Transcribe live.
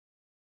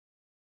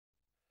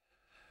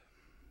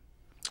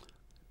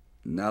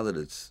now that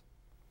it's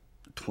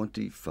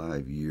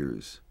 25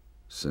 years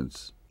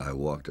since I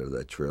walked out of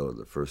that trailer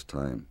the first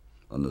time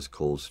on those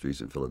cold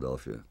streets in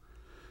Philadelphia,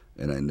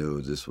 and I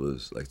knew this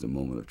was like the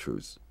moment of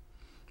truth.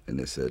 And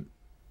they said,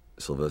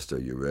 "Sylvester,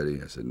 you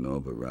ready?" I said, "No,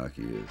 but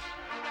Rocky is."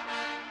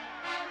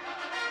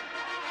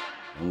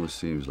 It almost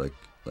seems like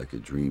a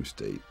dream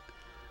state.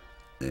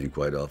 And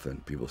quite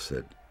often people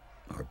said,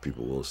 or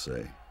people will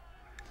say,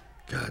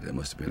 "God, that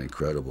must have been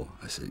incredible."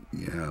 I said,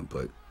 "Yeah,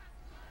 but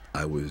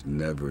I was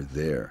never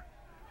there."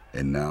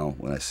 And now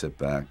when I sit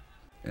back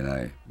and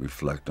I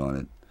reflect on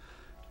it,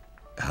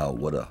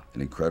 what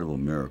an incredible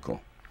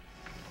miracle.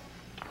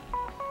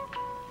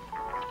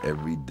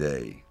 Every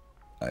day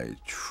I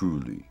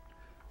truly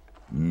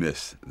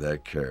miss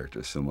that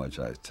character so much.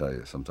 I tell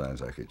you,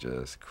 sometimes I could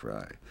just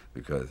cry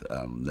because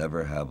I'll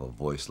never have a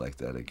voice like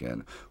that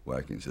again where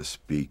I can just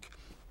speak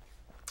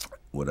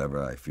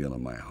whatever I feel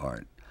in my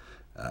heart.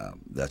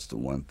 That's the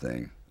one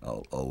thing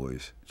I'll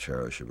always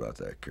cherish about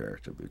that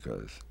character,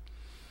 because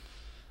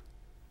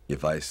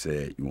if I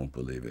say it, you won't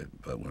believe it,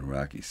 but when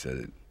Rocky said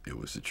it, it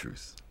was the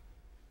truth.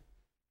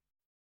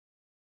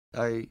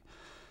 I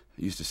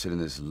used to sit in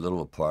this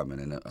little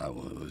apartment, and it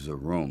was a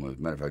room. As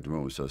a matter of fact, the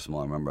room was so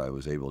small, I remember I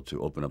was able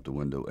to open up the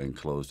window and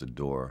close the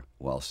door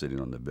while sitting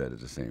on the bed at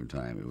the same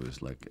time. It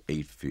was like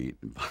 8 feet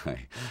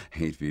by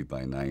 8 feet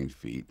by 9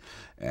 feet.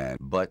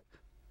 But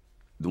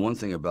the one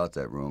thing about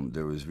that room,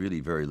 there was really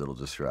very little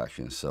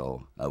distraction.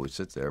 So I would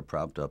sit there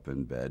propped up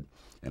in bed,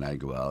 and I'd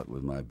go out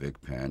with my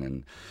big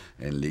pen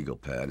and legal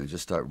pad and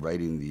just start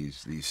writing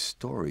these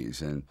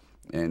stories.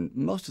 And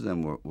most of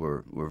them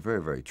were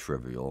very, very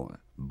trivial.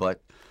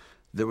 But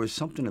there was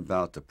something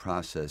about the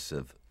process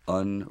of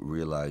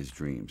unrealized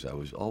dreams. I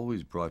was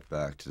always brought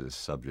back to this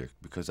subject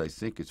because I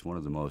think it's one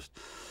of the most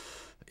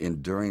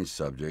enduring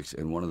subjects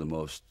and one of the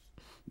most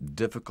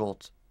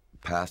difficult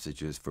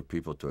passages for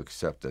people to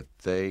accept, that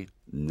they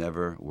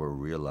never were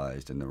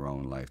realized in their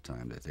own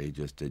lifetime, that they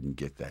just didn't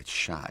get that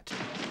shot.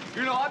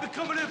 You know, I've been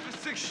coming in for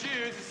 6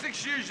 years. The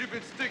 6 years you've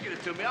been sticking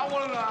it to me. I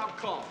want to know how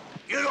come.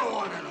 You don't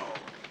want to know.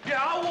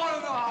 Yeah, I want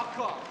to know how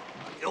come.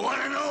 You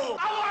want to know?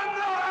 I want to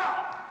know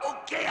how.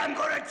 Okay, I'm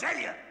going to tell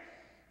you.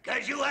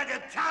 Because you had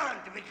the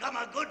talent to become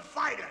a good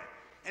fighter.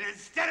 And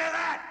instead of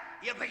that,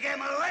 you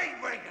became a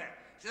leg breaker.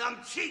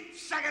 Some cheap,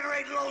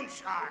 second-rate loan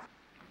shark.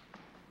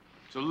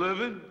 It's a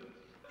living?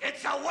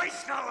 It's a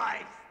waste of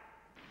life.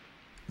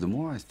 The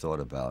more I thought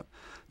about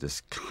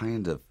this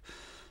kind of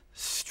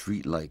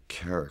street-like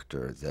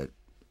character that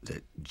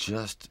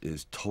just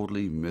is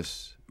totally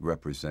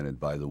misrepresented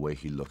by the way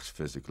he looks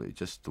physically.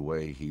 Just the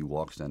way he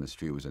walks down the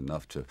street was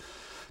enough to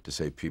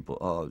say people,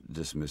 "Oh,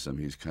 dismiss him.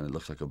 He's kind of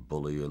looks like a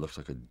bully, or looks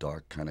like a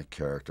dark kind of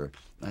character."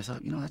 And I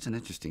thought, that's an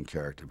interesting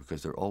character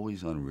because they're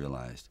always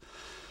unrealized.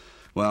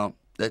 Well,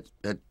 that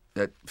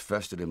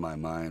festered in my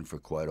mind for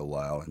quite a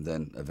while, and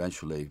then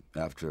eventually,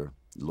 after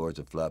Lords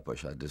of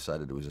Flatbush, I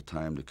decided it was a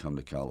time to come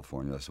to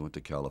California. So I went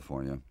to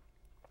California,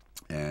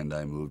 and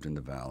I moved in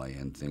the Valley,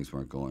 and things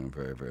weren't going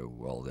very, very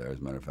well there. As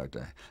a matter of fact,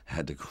 I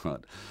had to go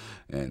out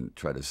and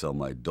try to sell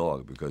my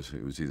dog because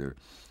it was either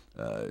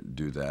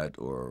do that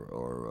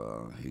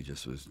or he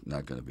just was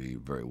not going to be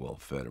very well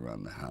fed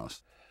around the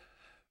house.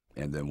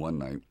 And then one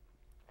night,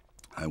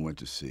 I went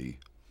to see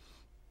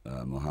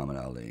Muhammad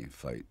Ali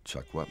fight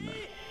Chuck Wepner.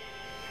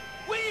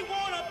 We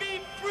want to be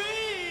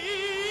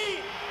free!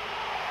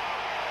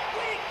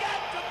 We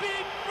got to be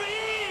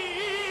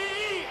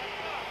free!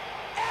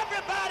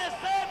 Everybody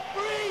say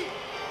free!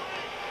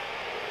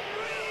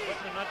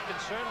 Wepner not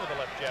concerned with the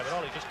left jab at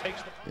all, he just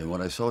takes the... And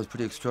what I saw was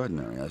pretty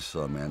extraordinary. I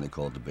saw a man they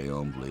called the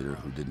Bayonne Bleeder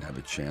who didn't have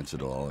a chance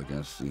at all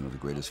against, the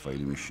greatest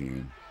fighting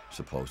machine,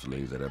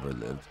 supposedly, that ever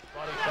lived.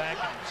 Body back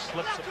and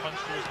slips a punch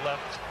to his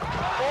left.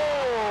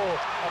 Oh!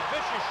 A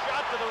vicious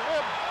shot to the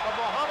rib of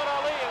Muhammad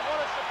Ali, and what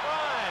a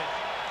surprise!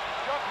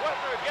 Chuck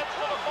Wepner gets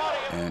to the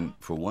body. And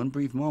for one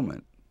brief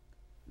moment,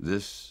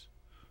 this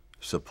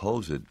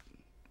supposed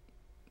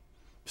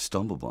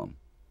stumble bum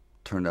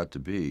turned out to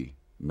be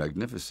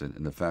magnificent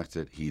in the fact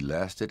that he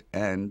lasted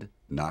and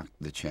knocked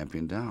the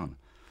champion down.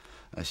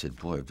 I said,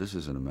 boy, if this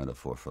isn't a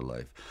metaphor for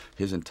life.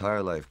 His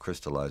entire life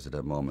crystallized at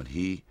that moment.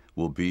 He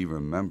will be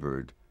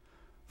remembered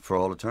for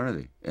all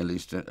eternity, at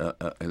least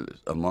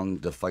among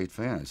the fight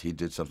fans. He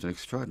did something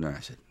extraordinary.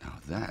 I said, now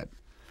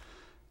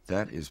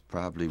that is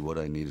probably what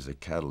I need as a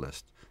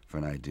catalyst for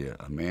an idea.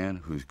 A man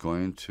who's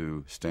going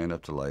to stand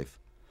up to life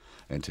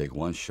and take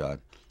one shot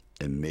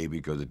and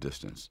maybe go the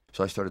distance.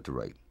 So I started to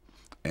write.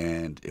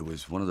 And it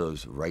was one of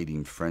those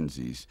writing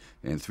frenzies.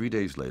 And 3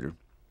 days later,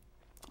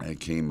 I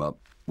came up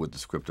with the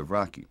script of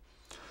Rocky.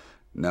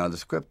 Now, the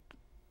script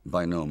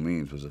by no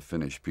means was a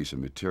finished piece of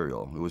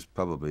material. It was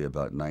probably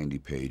about 90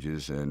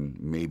 pages, and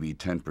maybe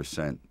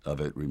 10% of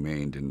it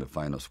remained in the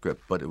final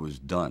script, but it was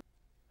done.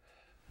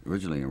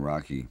 Originally in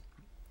Rocky,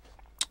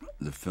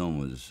 the film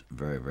was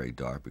very, very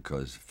dark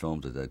because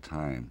filmed at that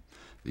time,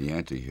 the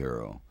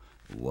anti-hero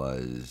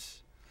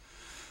was,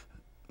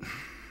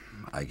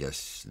 I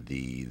guess,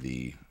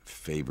 the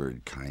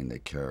favored kind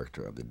of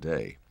character of the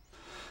day.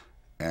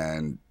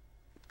 And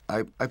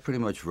I pretty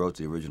much wrote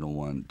the original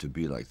one to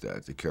be like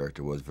that. The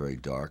character was very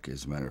dark.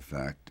 As a matter of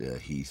fact,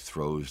 he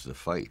throws the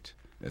fight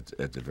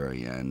at the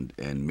very end,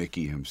 and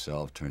Mickey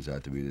himself turns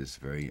out to be this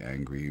very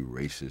angry,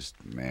 racist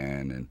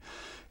man,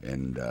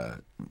 and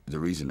the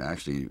reason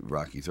actually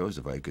Rocky throws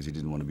the fight because he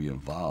didn't want to be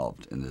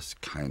involved in this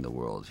kind of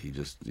world. He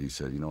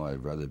said, you know,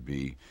 I'd rather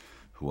be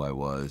who I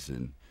was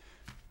and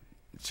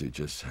to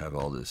just have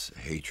all this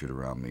hatred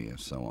around me and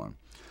so on.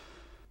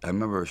 I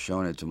remember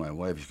showing it to my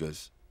wife. She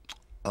goes,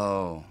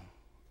 "Oh,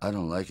 I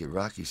don't like it.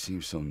 Rocky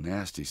seems so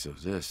nasty, so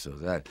this, so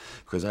that,"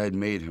 because I had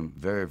made him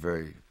very,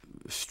 very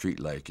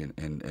street-like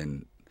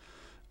and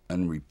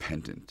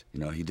unrepentant.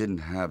 You know, he didn't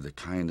have the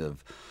kind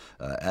of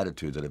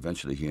attitude that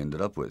eventually he ended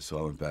up with. So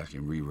I went back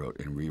and rewrote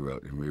and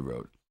rewrote and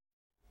rewrote.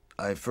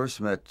 I first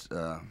met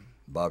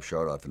Bob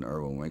Chardoff and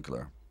Irwin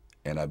Winkler,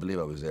 and I believe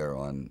I was there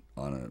on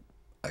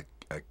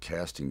a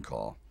casting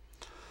call.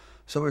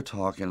 So we're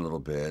talking a little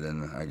bit,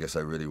 and I guess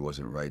I really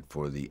wasn't right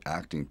for the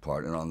acting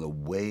part. And on the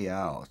way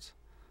out,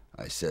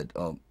 I said,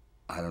 "Oh,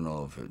 I don't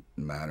know if it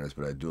matters,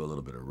 but I do a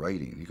little bit of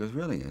writing." He goes,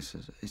 "Really?" I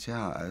said,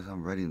 "Yeah,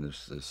 I'm writing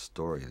this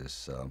story.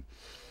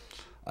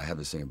 I have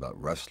this thing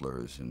about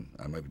wrestlers, and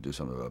I might do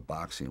something about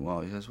boxing."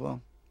 Well, he says,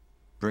 "Well,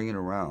 bring it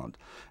around."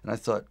 And I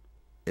thought,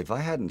 if I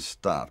hadn't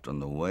stopped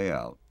on the way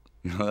out,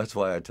 you know, that's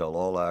why I tell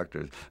all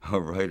actors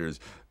or writers,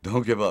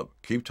 don't give up.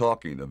 Keep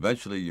talking.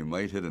 Eventually, you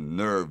might hit a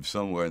nerve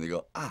somewhere, and they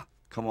go,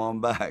 come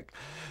on back.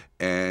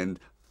 And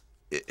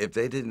if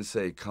they didn't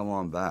say, come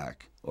on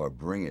back, or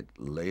bring it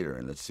later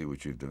and let's see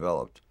what you've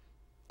developed,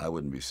 I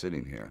wouldn't be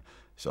sitting here.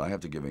 So I have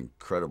to give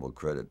incredible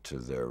credit to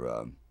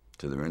their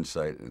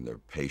insight and their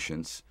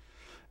patience,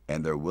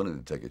 and they're willing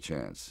to take a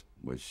chance,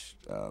 which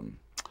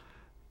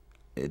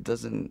it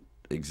doesn't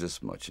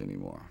exist much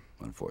anymore,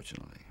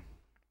 unfortunately.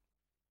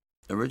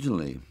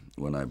 Originally,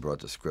 when I brought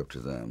the script to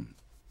them,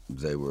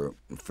 they were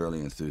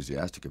fairly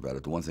enthusiastic about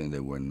it. The one thing they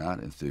were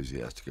not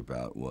enthusiastic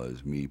about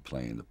was me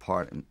playing the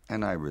part,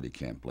 and I really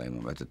can't blame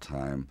them. At the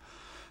time,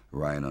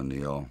 Ryan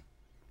O'Neal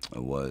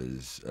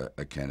was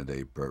a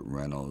candidate, Burt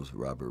Reynolds,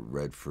 Robert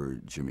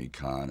Redford, Jimmy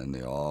Caan, and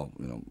they all,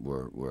 you know,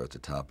 were at the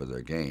top of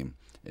their game.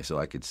 And so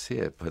I could see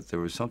it, but there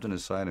was something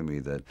inside of me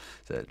that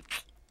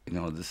you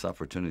know, this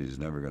opportunity is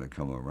never going to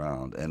come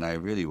around. And I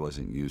really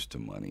wasn't used to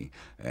money,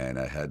 and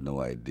I had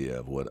no idea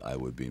of what I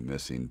would be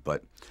missing.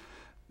 But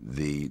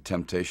the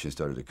temptation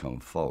started to come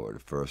forward.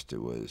 First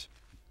it was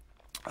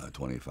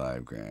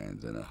 $25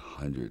 grand, then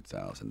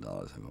 $100,000.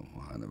 I go,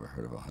 well, I never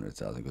heard of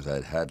 $100,000 because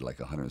I had like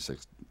 $106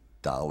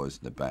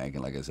 in the bank,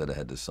 and like I said, I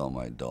had to sell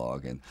my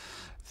dog, and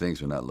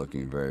things were not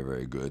looking very,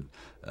 very good.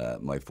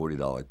 My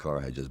 $40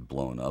 car had just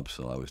blown up,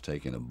 so I was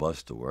taking a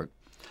bus to work,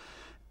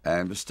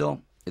 but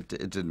still, it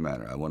didn't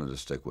matter. I wanted to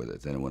stick with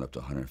it. Then it went up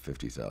to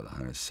 $150,000,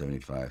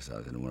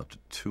 $175,000, it went up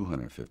to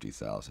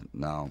 $250,000.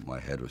 Now my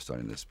head was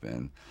starting to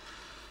spin,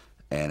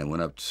 and it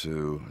went up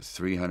to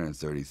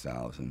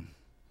 $330,000,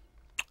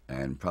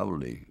 and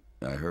probably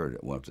I heard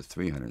it went up to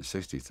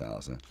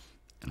 $360,000,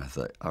 and I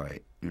thought, all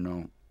right, you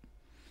know,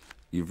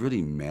 you've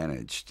really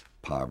managed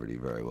poverty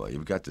very well.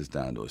 You've got this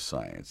down to a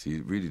science.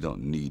 You really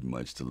don't need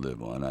much to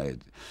live on. I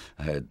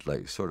had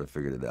like sort of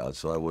figured it out.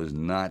 So I was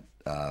not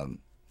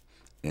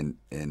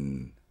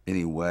in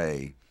any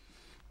way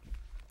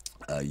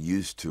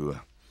used to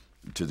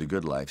the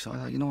good life. So I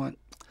thought, you know what?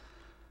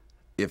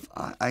 If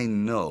I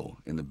know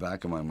in the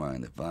back of my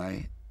mind, if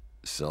I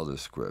sell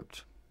this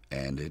script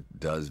and it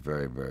does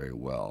very, very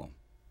well,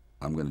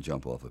 I'm going to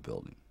jump off a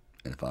building.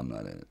 And if I'm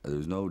not in it,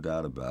 there's no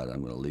doubt about it,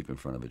 I'm going to leap in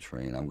front of a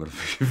train. I'm going to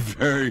be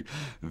very,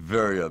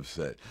 very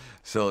upset.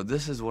 So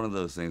this is one of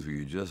those things where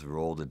you just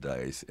roll the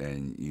dice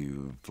and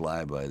you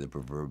fly by the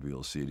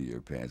proverbial seat of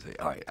your pants. Say,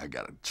 all right, I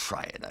got to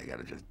try it. I got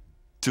to just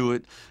do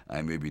it.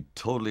 I may be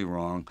totally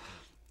wrong,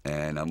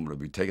 and I'm going to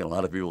be taking a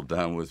lot of people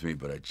down with me,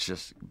 but I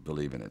just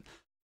believe in it.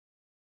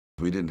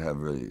 We didn't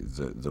have really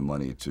the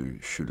money to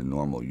shoot a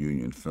normal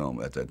union film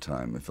at that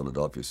time in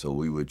Philadelphia, so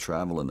we would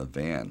travel in a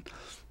van.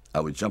 I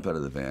would jump out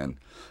of the van,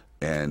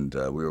 and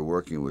we were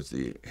working with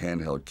the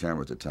handheld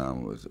camera at the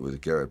time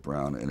with Garrett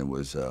Brown, and it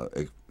was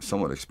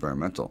somewhat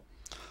experimental.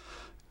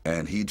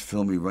 And he'd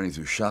film me running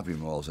through shopping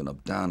malls and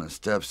up down and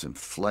steps and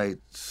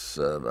flights,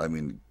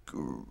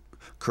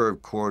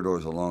 curved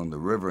corridors along the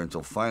river,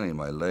 until finally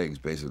my legs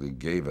basically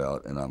gave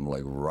out, and I'm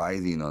like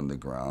writhing on the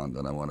ground,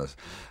 and I want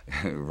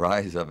to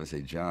rise up and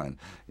say, John,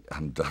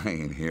 I'm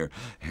dying here.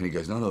 And he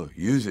goes, no,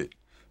 use it.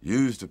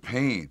 Use the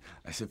pain.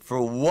 I said,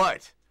 for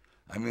what?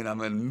 I mean,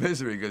 I'm in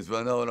misery. He goes,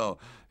 well, no,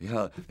 you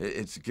know,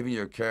 it's giving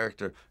your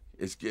character,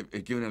 it's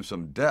giving him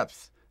some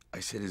depth. I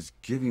said, it's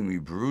giving me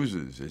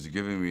bruises. It's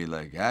giving me,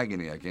 like,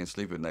 agony. I can't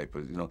sleep at night.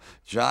 But, you know,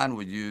 John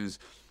would use,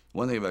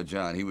 one thing about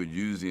John, he would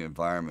use the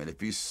environment. If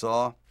he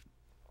saw,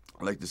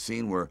 like the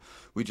scene where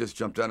we just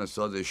jumped down and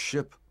saw this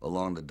ship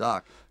along the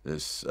dock,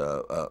 this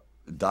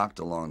docked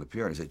along the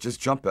pier, and he said, just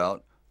jump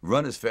out,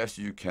 run as fast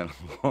as you can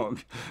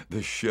along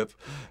the ship,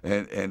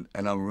 and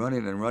I'm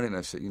running and running.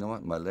 I said, you know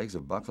what? My legs are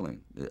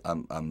buckling.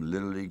 I'm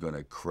literally going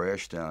to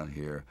crash down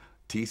here.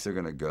 Teeth are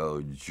going to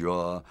go,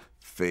 jaw,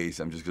 face.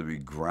 I'm just going to be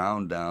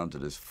ground down to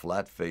this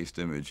flat-faced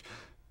image.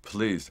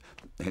 please.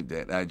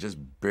 And I just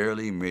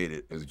barely made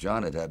it. As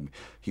John had me,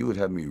 he would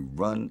have me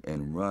run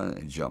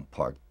and jump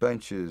park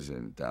benches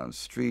and down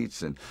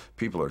streets, and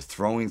people are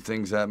throwing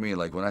things at me.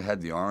 Like when I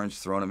had the orange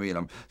thrown at me,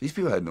 and these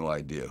people had no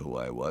idea who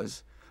I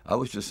was. I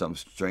was just some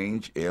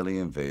strange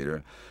alien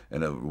invader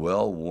in a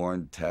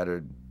well-worn,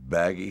 tattered,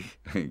 baggy,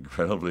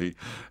 incredibly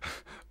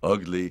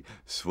ugly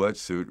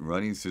sweatsuit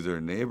running through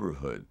their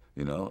neighborhood,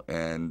 you know,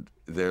 and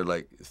they're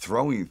like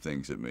throwing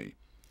things at me.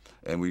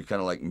 And we kind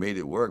of like made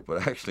it work,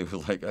 but actually it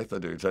was like I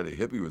thought they were trying to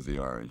hit me with the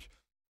orange.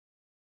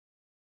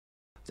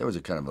 There was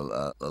a kind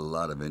of a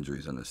lot of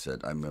injuries on the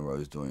set. I remember I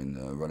was doing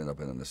running up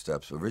and down the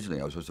steps.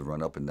 Originally, I was supposed to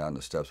run up and down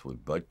the steps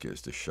with butt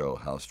kiss to show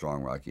how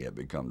strong Rocky had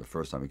become. The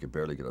first time he could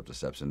barely get up the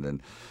steps, and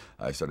then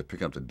I started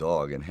picking up the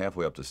dog. And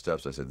halfway up the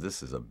steps, I said,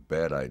 "This is a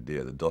bad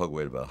idea." The dog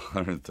weighed about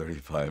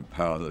 135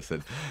 pounds. I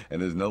said,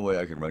 "And there's no way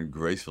I can run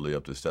gracefully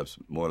up the steps."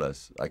 More or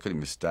less, I couldn't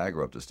even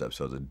stagger up the steps.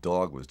 So the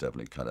dog was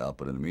definitely cut out.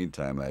 But in the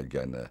meantime, I had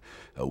gotten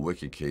a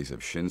wicked case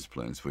of shin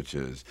splints, which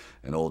is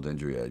an old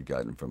injury I had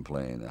gotten from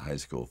playing high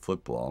school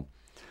football.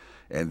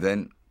 And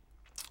then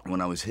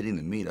when I was hitting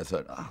the meat, I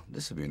thought,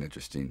 this would be an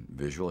interesting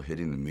visual,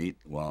 hitting the meat.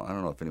 Well, I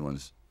don't know if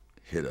anyone's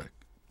hit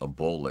a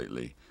bull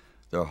lately.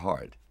 They're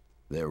hard.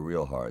 They're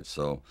real hard.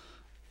 So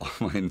all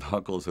my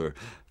knuckles are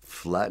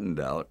flattened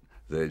out.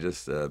 They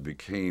just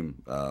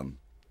became,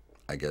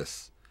 I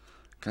guess,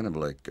 kind of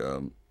like,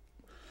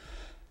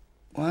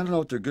 well, I don't know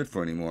what they're good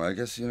for anymore. I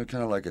guess, you know,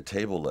 kind of like a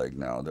table leg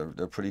now.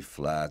 They're pretty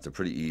flat. They're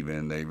pretty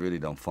even. They really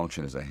don't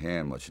function as a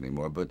hand much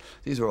anymore. But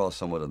these are all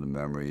somewhat of the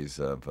memories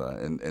of,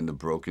 and the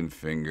broken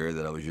finger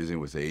that I was using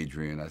with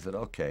Adrian. I said,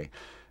 okay,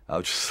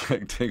 I'll just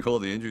like take all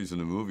the injuries in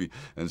the movie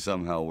and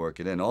somehow work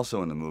it in.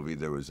 Also in the movie,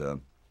 there was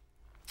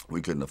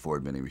we couldn't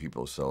afford many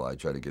people, so I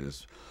tried to get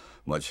as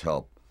much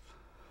help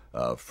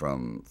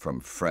from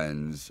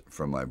friends,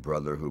 from my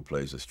brother who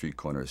plays a street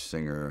corner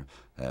singer,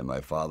 and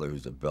my father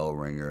who's a bell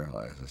ringer.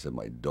 As I said,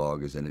 my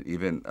dog is in it.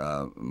 Even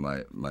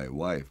my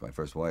wife, my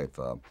first wife,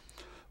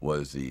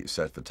 was the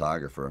set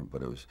photographer.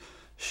 But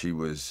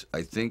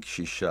I think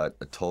she shot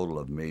a total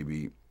of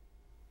maybe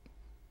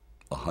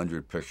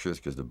 100 pictures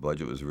because the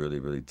budget was really,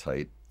 really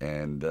tight.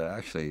 And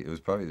actually, it was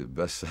probably the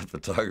best set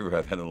photographer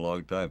I've had in a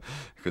long time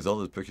because all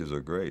those pictures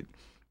are great.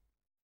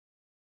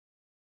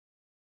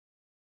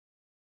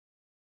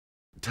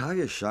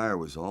 Talia Shire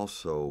was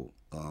also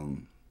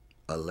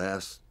a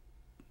last-minute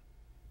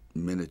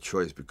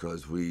choice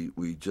because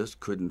we just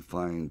couldn't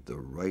find the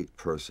right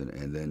person.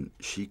 And then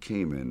she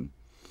came in,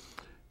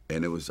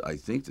 and it was, I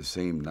think, the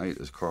same night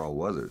as Carl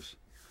Weathers.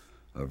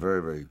 I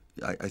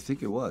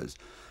think it was.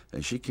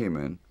 And she came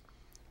in,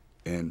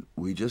 and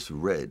we just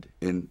read,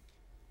 and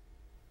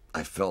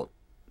I felt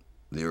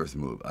the earth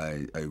move.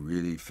 I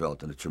really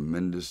felt a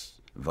tremendous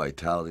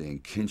vitality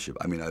and kinship.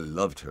 I mean, I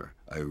loved her.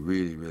 I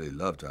really, really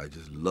loved her. I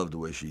just loved the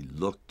way she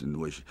looked and the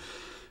way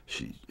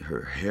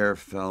her hair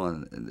fell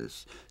and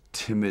this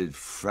timid,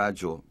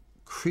 fragile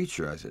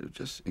creature. I said, it was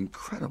just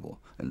incredible,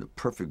 and the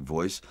perfect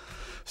voice.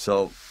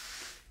 So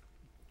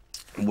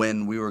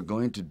when we were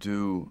going to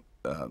do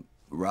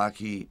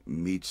Rocky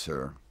meets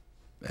her,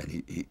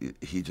 and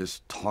he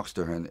just talks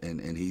to her,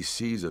 and he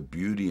sees a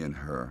beauty in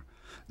her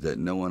that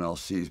no one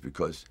else sees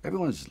because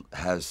everyone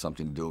has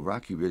something to do.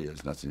 Rocky really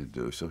has nothing to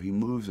do. So he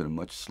moves at a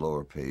much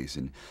slower pace,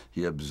 and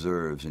he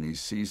observes, and he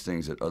sees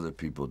things that other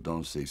people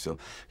don't see. So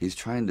he's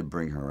trying to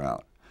bring her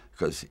out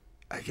because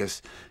I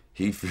guess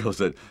he feels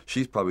that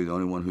she's probably the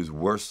only one who's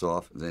worse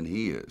off than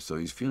he is. So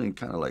he's feeling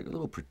kind of like a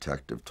little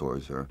protective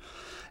towards her.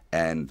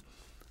 And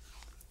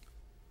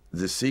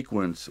the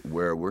sequence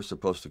where we're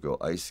supposed to go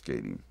ice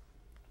skating,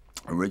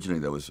 originally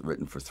that was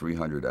written for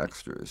 300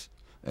 extras,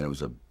 and it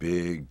was a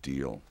big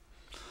deal.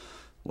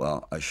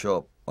 Well, I show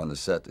up on the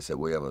set. They said,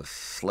 we have a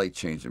slight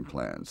change in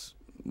plans.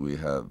 We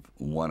have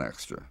one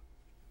extra.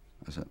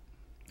 I said,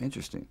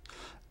 interesting.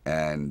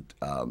 And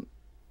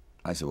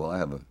I said, well, I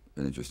have an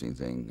interesting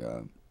thing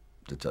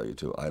to tell you,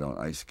 too. I don't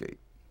ice skate.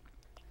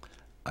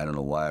 I don't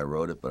know why I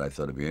wrote it, but I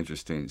thought it'd be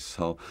interesting.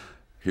 So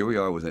here we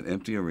are with an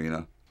empty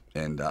arena,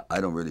 and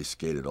I don't really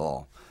skate at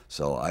all.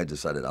 So I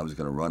decided I was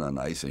going to run on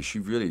ice, and she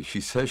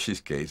says she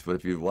skates, but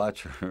if you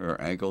watch her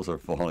ankles are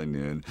falling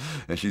in,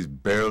 and she's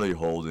barely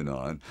holding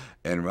on.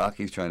 And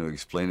Rocky's trying to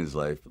explain his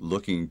life,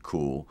 looking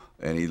cool,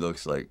 and he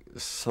looks like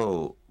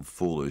so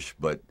foolish,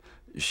 but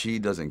she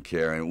doesn't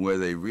care. And where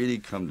they really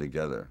come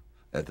together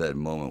at that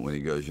moment when he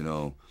goes, you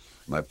know,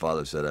 my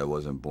father said I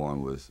wasn't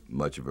born with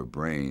much of a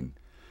brain.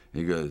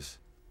 He goes,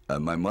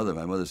 my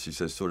mother, she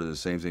says sort of the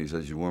same thing. He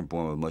says, you weren't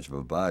born with much of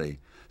a body,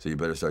 so you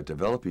better start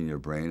developing your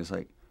brain. It's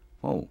like,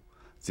 oh,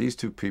 these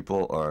two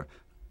people are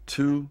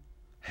two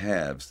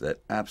halves that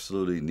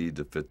absolutely need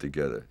to fit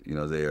together. You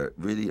know, they are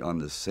really on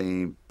the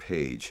same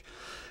page.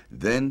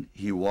 Then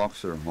he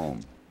walks her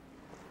home.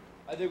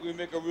 I think we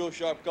make a real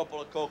sharp couple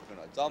of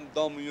coconuts. I'm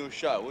done with your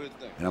shot. What do you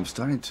think? And I'm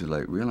starting to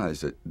like realize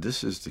that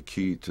this is the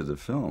key to the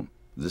film.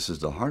 This is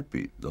the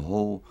heartbeat. The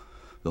whole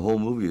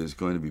movie is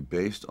going to be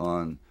based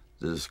on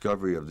the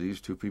discovery of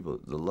these two people,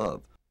 the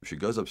love. She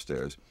goes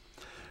upstairs,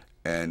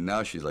 And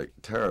now she's like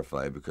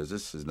terrified because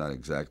this is not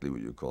exactly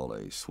what you call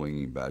a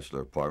swinging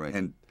bachelor apartment.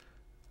 And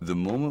the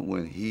moment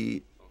when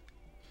he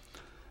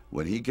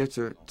gets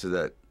her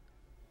to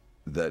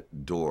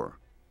that door,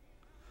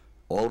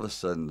 all of a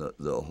sudden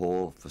the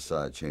whole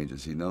facade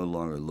changes. He no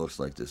longer looks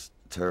like this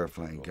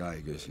terrifying guy.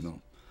 He goes,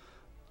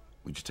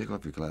 would you take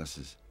off your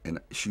glasses? And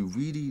she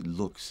really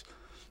looks,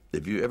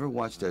 if you ever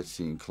watch that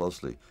scene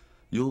closely,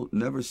 you'll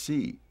never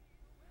see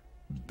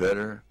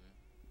better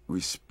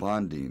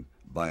responding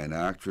by an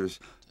actress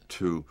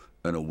to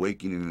an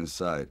awakening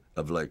inside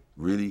of like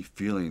really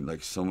feeling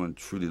like someone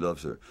truly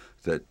loves her.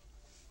 That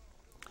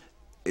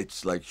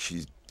it's like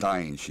she's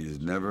dying. She's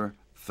never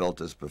felt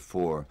this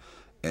before.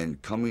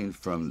 And coming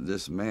from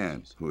this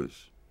man who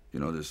is,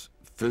 this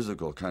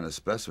physical kind of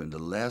specimen, the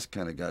last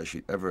kind of guy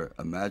she ever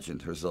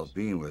imagined herself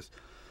being with,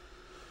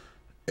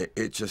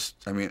 it just,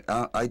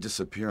 I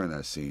disappear in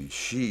that scene.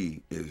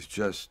 She is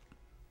just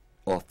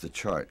off the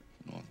chart.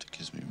 You don't have to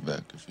kiss me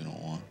back if you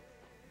don't want.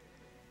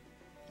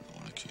 I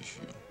don't want to kiss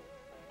you.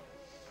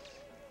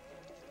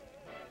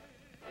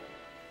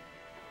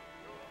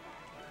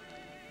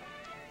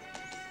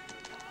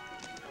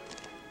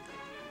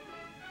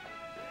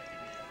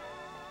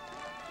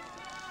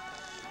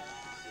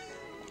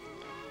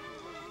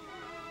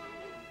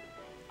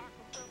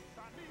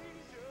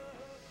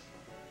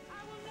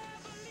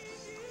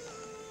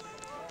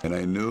 And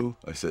I knew,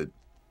 I said,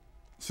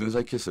 as soon as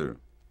I kiss her,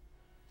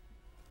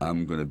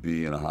 I'm going to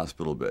be in a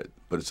hospital bed.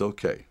 But it's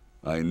okay.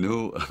 I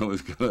knew I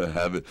was going to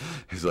have it.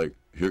 He's like,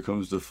 here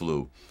comes the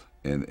flu.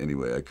 And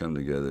anyway, I come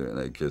together and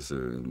I kiss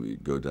her and we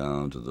go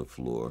down to the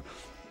floor.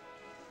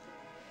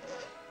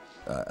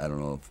 I don't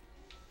know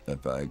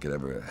if I could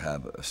ever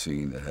have a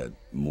scene that had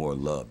more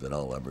love that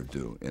I'll ever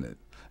do in it.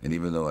 And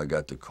even though I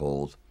got the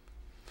cold,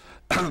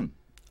 I'm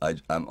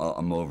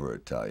over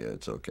it, Talia.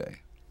 It's okay.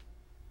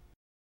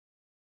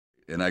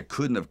 And I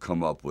couldn't have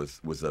come up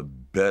with a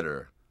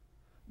better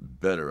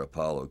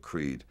Apollo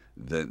Creed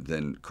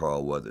than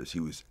Carl Weathers. He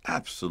was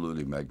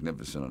absolutely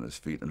magnificent on his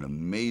feet, an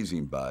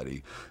amazing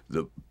body,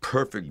 the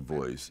perfect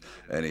voice,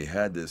 and he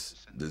had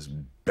this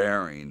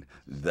bearing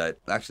that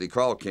actually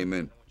Carl came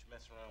in.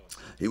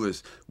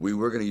 We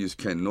were going to use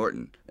Ken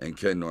Norton, and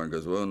Ken Norton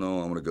goes, well, no,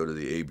 I'm going to go to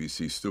the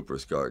ABC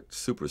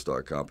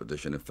Superstar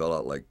competition. It fell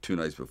out like 2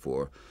 nights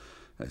before.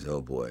 I said,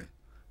 oh boy.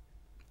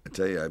 I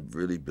tell you, I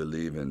really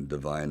believe in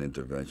divine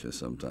intervention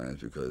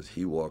sometimes, because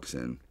he walks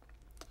in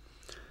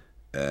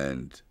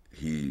and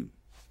he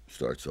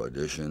starts to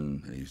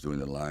audition and he's doing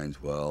the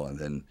lines well, and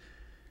then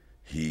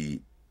he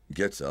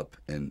gets up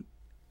and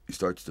he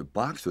starts to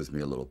box with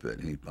me a little bit,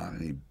 and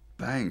he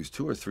bangs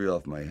 2 or 3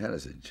 off my head. I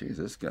said, geez,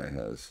 this guy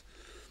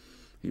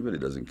he really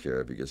doesn't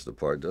care if he gets the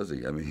part, does he?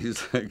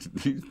 He's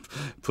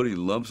putting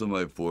lumps on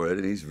my forehead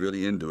and he's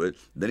really into it.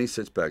 Then he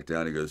sits back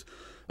down, he goes,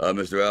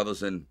 Mr.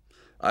 Avildsen,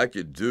 I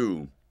could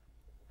do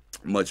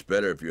much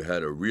better if you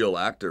had a real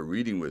actor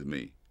reading with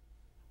me.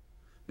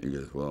 He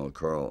goes, well,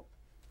 Carl,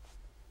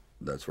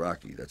 that's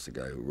Rocky. That's the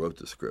guy who wrote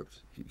the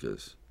script. He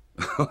goes,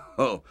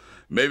 oh,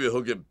 maybe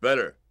he'll get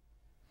better.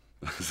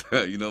 I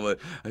said, you know what?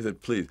 I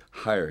said, please,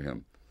 hire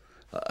him.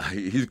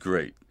 He's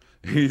great.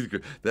 He's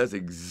great. That's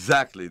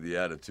exactly the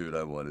attitude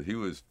I wanted. He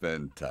was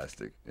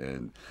fantastic,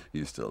 and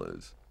he still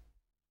is.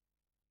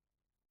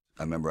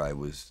 I remember I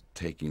was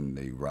taking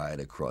the ride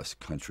across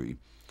country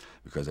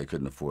because I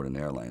couldn't afford an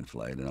airline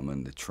flight, and I'm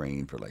on the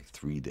train for like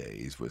 3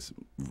 days with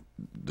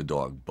the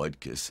dog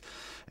Butkus.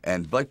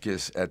 And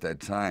Butkus at that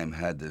time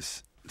had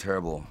this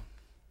terrible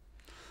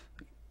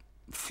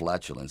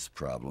flatulence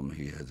problem.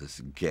 He had this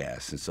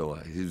gas, and so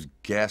he was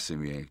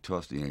gassing me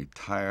across the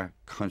entire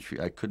country.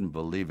 I couldn't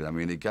believe it.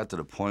 It got to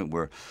the point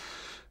where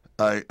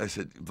I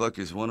said,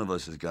 Butkus, one of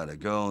us has got to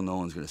go. No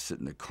one's going to sit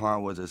in the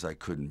car with us. I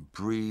couldn't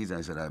breathe.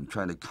 I said, I'm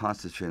trying to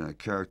concentrate on the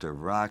character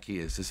of Rocky.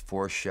 Is this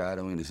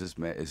foreshadowing? Is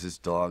this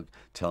dog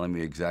telling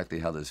me exactly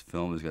how this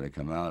film is going to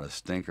come out? A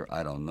stinker?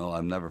 I don't know.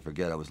 I'll never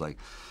forget. I was like,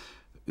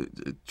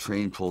 the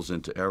train pulls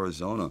into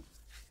Arizona,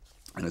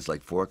 and it's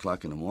like 4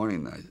 o'clock in the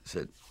morning. I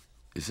said,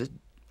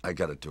 I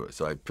got to do it.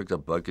 So I picked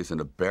up Butkus in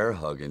a bear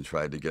hug and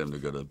tried to get him to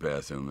go to the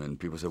bathroom. And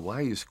people said, why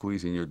are you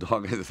squeezing your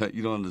dog? I said,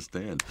 you don't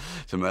understand.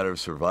 It's a matter of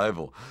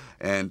survival.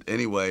 And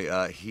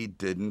anyway, he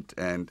didn't.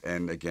 And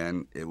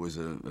again, it was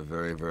a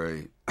very,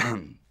 very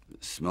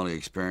smelly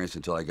experience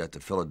until I got to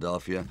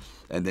Philadelphia.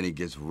 And then he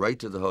gets right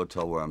to the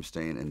hotel where I'm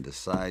staying and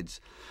decides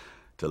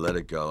to let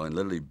it go and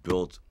literally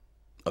built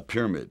a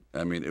pyramid.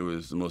 It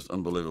was the most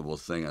unbelievable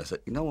thing. I said,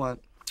 you know what?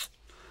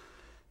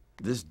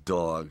 This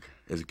dog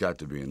has got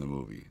to be in the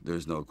movie.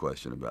 There's no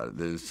question about it.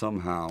 There's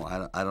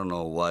somehow, I don't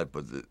know what,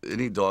 but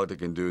any dog that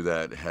can do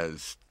that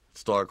has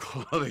star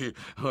quality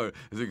or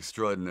is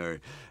extraordinary.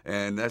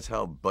 And that's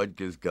how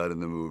Butkus got in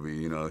the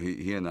movie.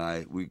 He and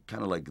I, we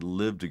kind of like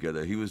lived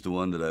together. He was the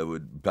one that I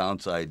would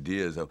bounce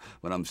ideas of.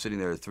 When I'm sitting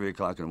there at 3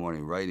 o'clock in the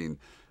morning writing,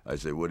 I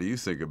say, what do you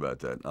think about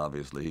that?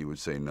 Obviously, he would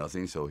say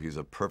nothing, so he's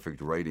a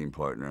perfect writing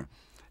partner.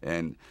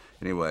 And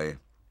anyway,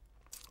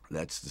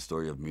 that's the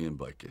story of me and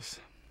Butkus.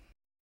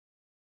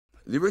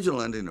 The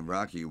original ending of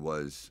Rocky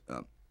was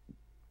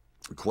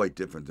quite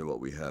different than what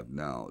we have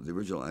now. The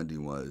original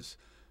ending was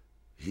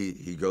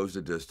he goes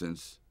the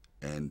distance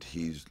and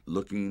he's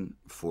looking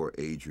for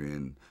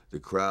Adrian. The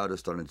crowd is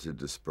starting to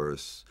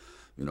disperse.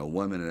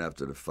 1 minute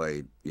after the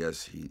fight,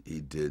 yes,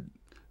 he did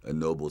a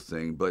noble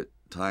thing, but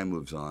time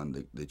moves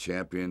on. The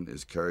champion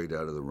is carried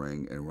out of the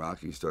ring, and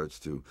Rocky starts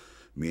to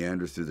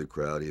meander through the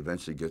crowd. He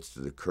eventually gets to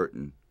the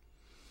curtain.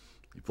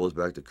 He pulls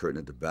back the curtain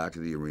at the back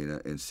of the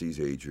arena and sees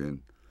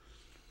Adrian,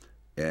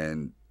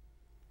 and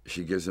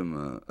she gives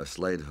him a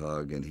slight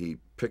hug, and he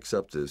picks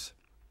up this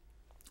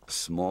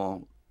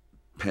small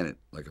pennant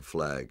like a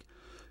flag,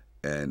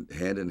 and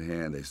hand in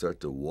hand they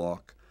start to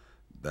walk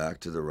back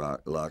to the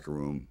locker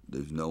room.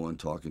 There's no one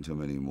talking to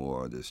him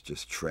anymore. There's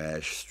just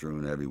trash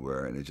strewn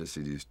everywhere, and you just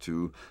see these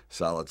two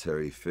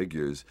solitary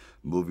figures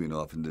moving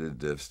off into the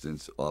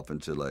distance, off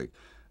into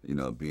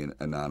being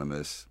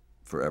anonymous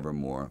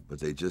forevermore. But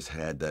they just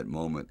had that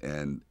moment,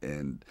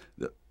 and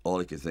all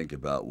he could think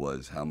about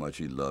was how much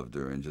he loved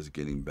her and just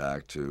getting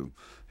back to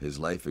his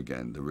life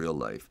again, the real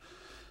life.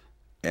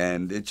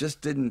 And it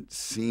just didn't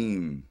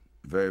seem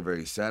very,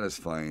 very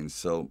satisfying.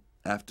 So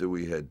after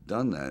we had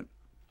done that,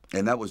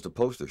 and that was the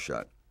poster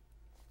shot,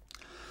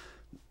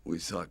 we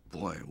thought,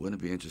 boy,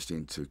 wouldn't it be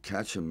interesting to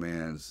catch a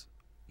man's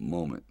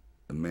moment,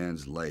 a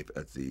man's life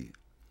at the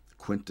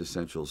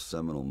quintessential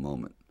seminal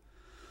moment.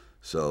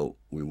 So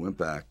we went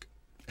back,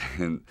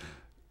 and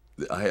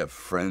I have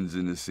friends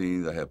in the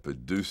scene. I have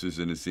producers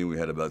in the scene. We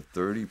had about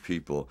 30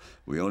 people.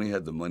 We only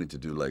had the money to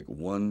do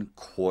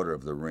 1/4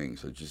 of the ring,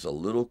 so just a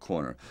little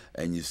corner.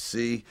 And you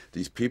see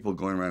these people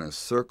going around in a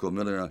circle,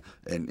 milling around,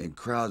 and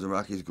crowds, and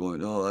Rocky's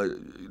going,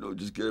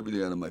 just get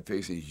everything out of my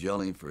face. And he's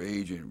yelling for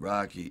Adrian,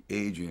 Rocky,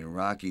 Adrian,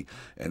 Rocky.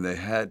 And they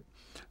had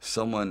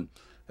someone,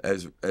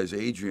 as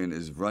Adrian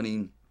is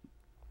running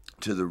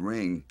to the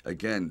ring,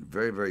 again,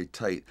 very, very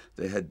tight,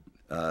 they had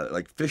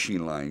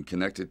fishing line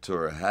connected to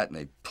her hat, and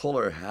they pull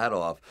her hat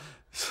off.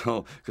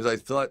 So, because I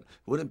thought,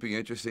 wouldn't it be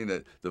interesting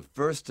that the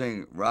first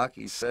thing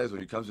Rocky says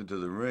when he comes into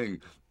the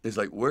ring is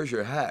where's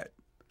your hat?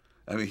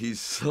 I mean,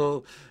 he's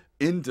so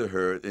into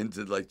her,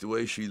 into the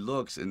way she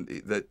looks, and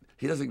that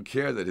he doesn't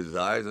care that his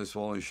eyes are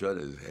swollen shut,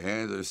 his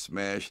hands are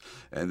smashed,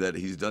 and that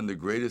he's done the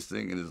greatest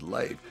thing in his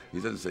life.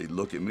 He doesn't say,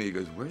 look at me. He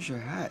goes, where's your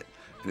hat?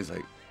 And he's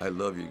like, I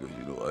love you.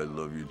 He goes, I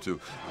love you too.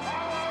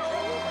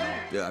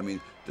 Yeah, I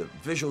mean, the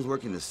visual's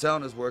working, the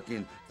sound is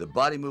working, the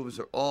body movements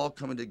are all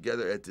coming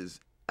together at this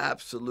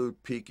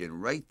absolute peak.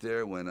 And right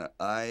there, when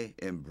I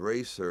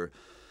embrace her,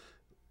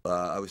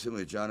 I was sitting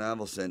with John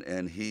Avildsen,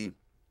 and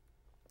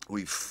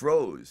we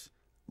froze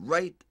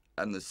right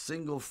on the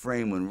single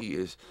frame when he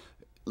is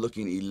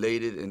looking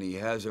elated, and he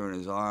has her in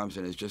his arms,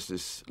 and it's just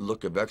this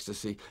look of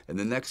ecstasy. And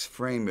the next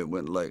frame, it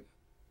went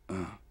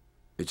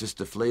it just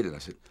deflated. I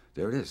said,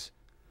 there it is.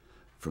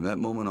 From that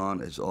moment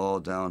on, it's all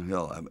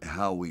downhill. I mean,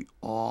 how we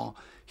all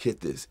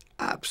hit this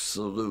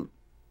absolute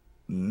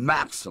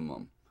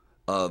maximum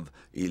of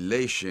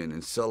elation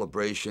and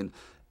celebration,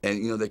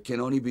 and that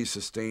can only be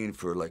sustained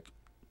for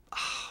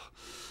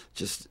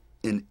just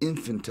an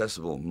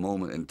infinitesimal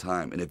moment in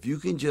time. And if you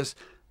can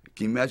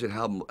you imagine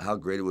how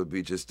great it would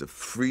be just to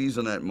freeze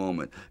on that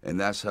moment? And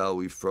that's how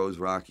we froze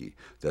Rocky.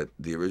 That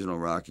the original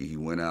Rocky, he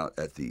went out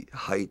at the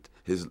height.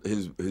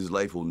 His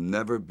life will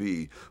never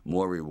be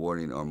more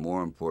rewarding or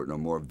more important or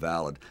more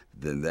valid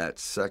than that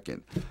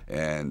second.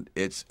 And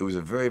it was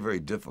a very, very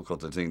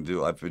difficult thing to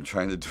do. I've been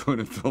trying to do it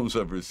in films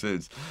ever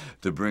since,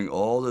 to bring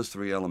all those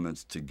three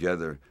elements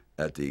together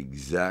at the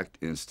exact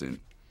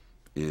instant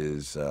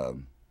is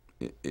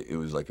it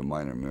was like a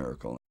minor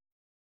miracle.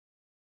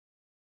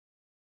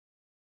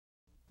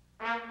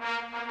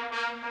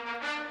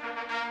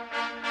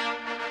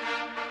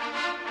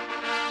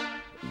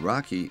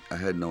 Rocky, I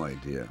had no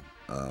idea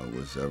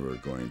was ever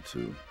going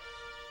to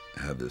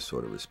have this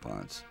sort of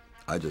response.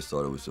 I just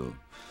thought it was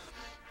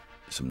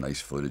some nice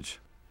footage,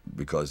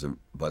 because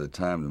by the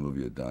time the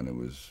movie had done, it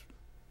was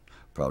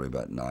probably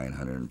about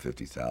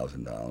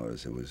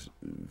 $950,000. It was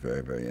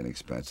very, very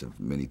inexpensive.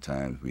 Many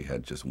times we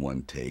had just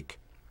one take,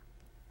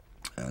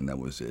 and that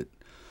was it.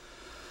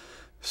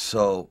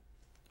 So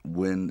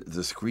when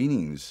the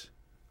screenings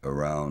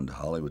around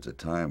Hollywood at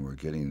the time were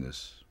getting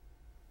this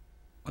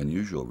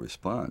unusual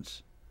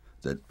response,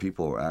 that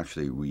people were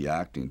actually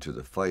reacting to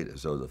the fight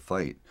as though the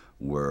fight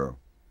were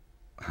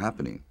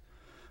happening.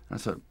 And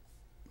I thought,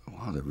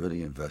 wow, they're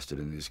really invested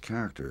in these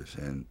characters.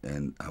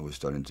 And I was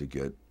starting to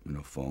get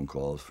phone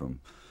calls from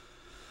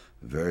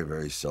very,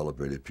 very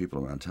celebrated people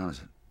around town. I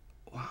said,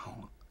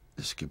 wow,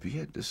 this could be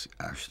it. This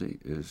actually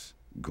is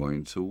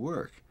going to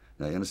work.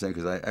 Now, you understand,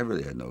 because I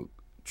really had no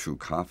true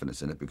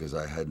confidence in it, because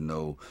I had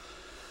no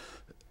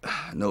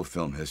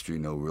film history,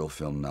 no real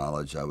film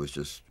knowledge. I was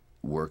just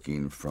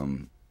working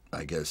from,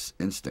 I guess,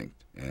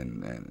 instinct,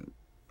 and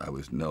I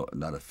was not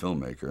a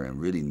filmmaker, and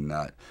really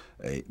not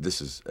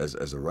this is,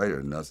 as a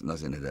writer,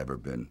 nothing had ever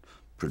been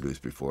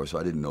produced before, so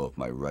I didn't know if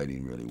my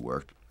writing really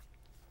worked.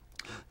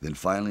 Then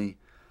finally,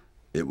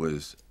 it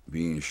was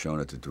being shown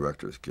at the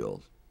Directors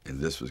Guild, and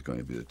this was going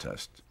to be the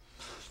test.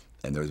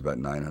 And there was about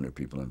 900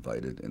 people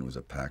invited, and it was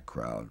a packed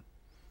crowd,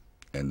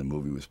 and the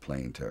movie was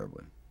playing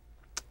terribly.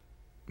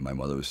 my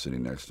mother was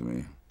sitting next to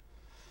me,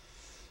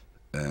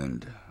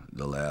 and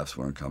the laughs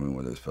weren't coming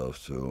where they're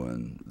supposed to,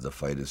 and the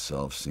fight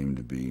itself seemed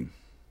to be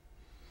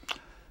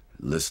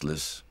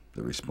listless,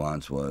 the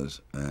response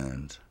was,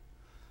 and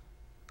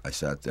I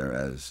sat there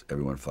as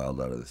everyone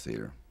filed out of the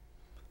theater,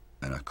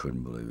 and I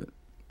couldn't believe it.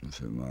 I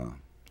said, Ma,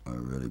 I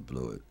really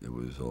blew it. It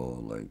was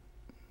all like,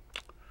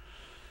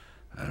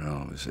 I don't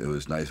know, it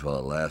was nice while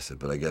it lasted,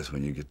 but I guess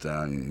when you get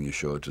down and you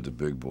show it to the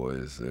big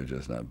boys, they're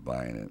just not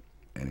buying it.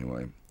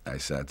 Anyway, I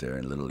sat there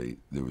and literally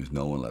there was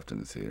no one left in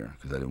the theater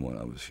because I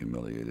was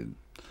humiliated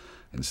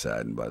and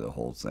saddened by the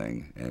whole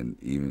thing. And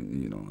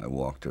even, you know, I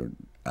walked her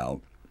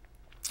out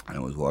and I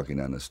was walking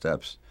down the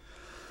steps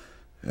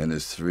and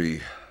there's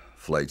 3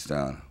 flights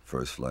down,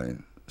 first flight,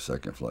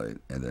 second flight,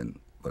 and then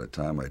by the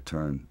time I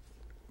turned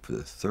for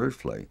the 3rd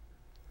flight,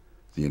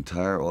 the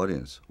entire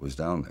audience was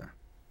down there.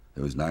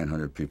 There was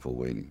 900 people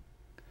waiting,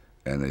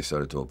 and they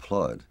started to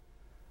applaud,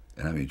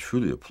 and I mean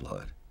truly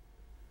applaud.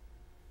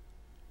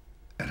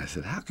 And I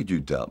said, how could you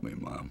doubt me,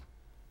 Mom?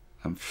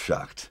 I'm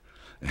shocked.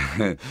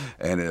 And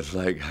it's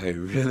like,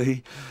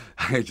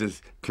 I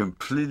just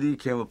completely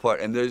came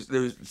apart. And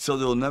so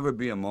there will never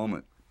be a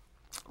moment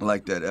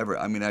like that ever.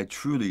 I mean, I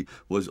truly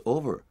was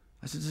over.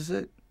 I said, this is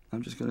it.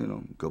 I'm just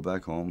gonna, go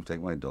back home,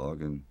 take my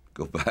dog, and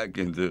go back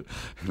into,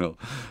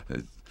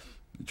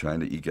 trying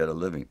to eke out a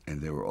living.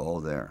 And they were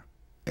all there.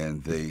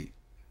 And they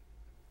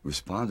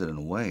responded in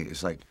a way,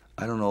 it's like,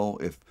 I don't know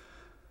if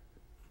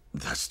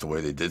that's the way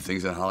they did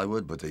things in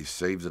Hollywood, but they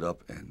saved it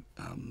up, and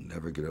I'll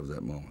never get over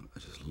that moment. I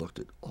just looked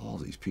at all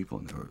these people,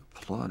 and they were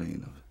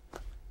applauding.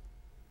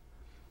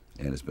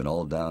 And it's been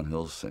all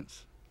downhill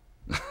since.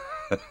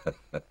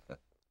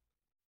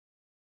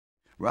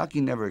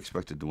 Rocky never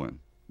expected to win.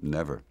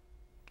 Never.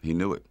 He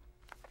knew it.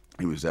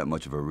 He was that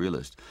much of a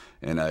realist,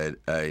 and I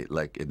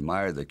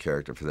admired the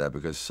character for that,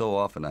 because so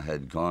often I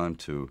had gone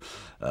to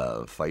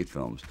fight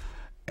films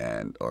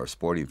or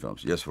sporting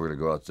films. Yes, we're going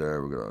to go out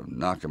there, we're going to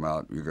knock him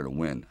out, you're going to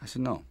win. I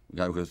said, no,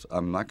 because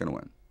I'm not going to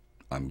win.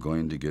 I'm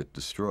going to get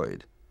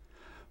destroyed.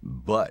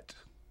 But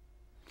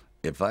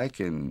if I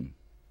can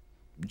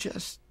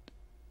just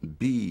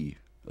be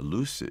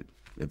lucid,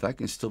 if I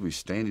can still be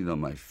standing on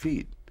my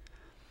feet,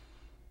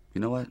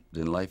 you know what?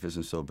 Then life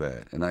isn't so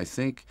bad. And I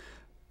think,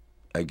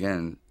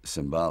 again,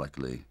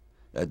 symbolically,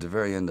 at the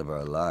very end of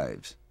our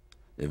lives,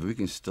 if we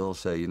can still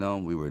say,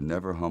 we were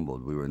never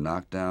humbled, we were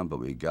knocked down, but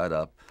we got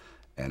up,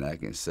 and I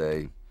can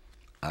say,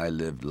 I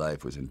lived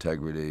life with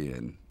integrity,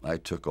 and I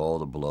took all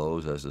the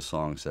blows, as the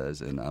song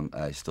says, and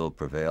I still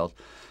prevailed.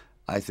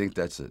 I think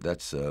that's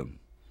a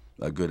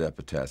good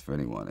epitaph for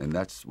anyone, and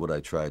that's what I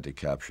tried to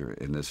capture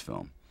in this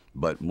film.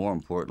 But more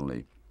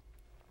importantly,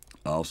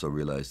 I also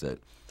realized that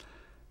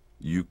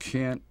you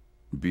can't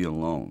be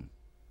alone.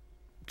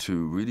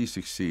 To really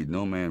succeed,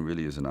 no man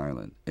really is an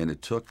island. And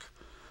it took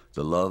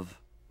the love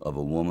of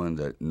a woman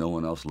that no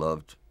one else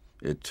loved.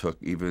 It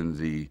took even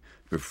the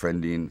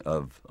befriending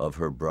of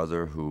her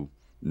brother, who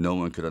no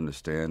one could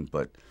understand,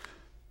 but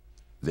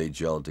they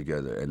gelled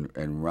together.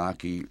 And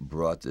Rocky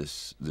brought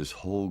this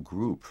whole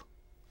group,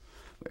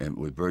 and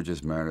with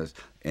Burgess Meredith,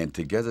 and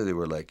together they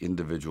were like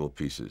individual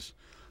pieces.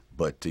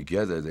 But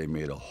together they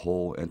made a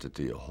whole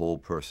entity, a whole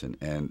person.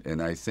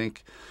 And I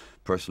think,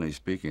 personally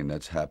speaking,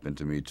 that's happened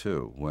to me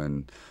too.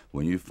 When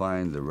you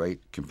find the right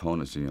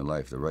components in your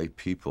life, the right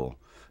people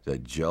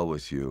that gel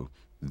with you,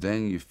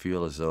 then you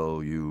feel as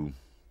though you're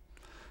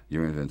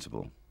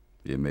invincible.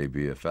 It may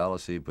be a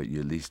fallacy, but you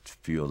at least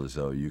feel as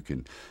though you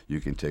can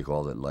take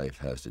all that life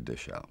has to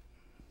dish out.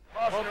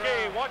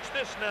 Okay, watch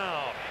this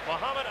now.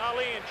 Muhammad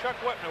Ali and Chuck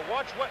Wepner.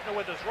 Watch Wepner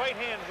with his right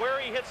hand where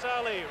he hits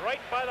Ali, right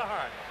by the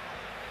heart.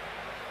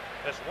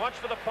 Just watch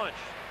for the punch.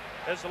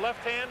 There's the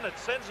left hand that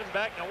sends him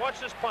back. Now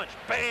watch this punch.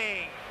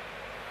 Bang!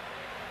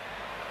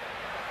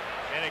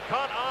 And it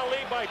caught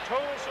Ali by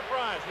total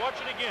surprise. Watch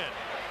it again.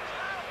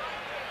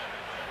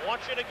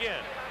 Watch it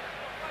again.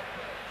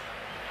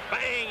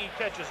 Bang! He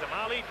catches him.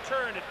 Ali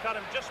turned. It caught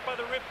him just by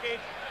the rib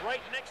cage,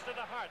 right next to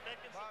the heart. That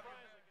can surprise.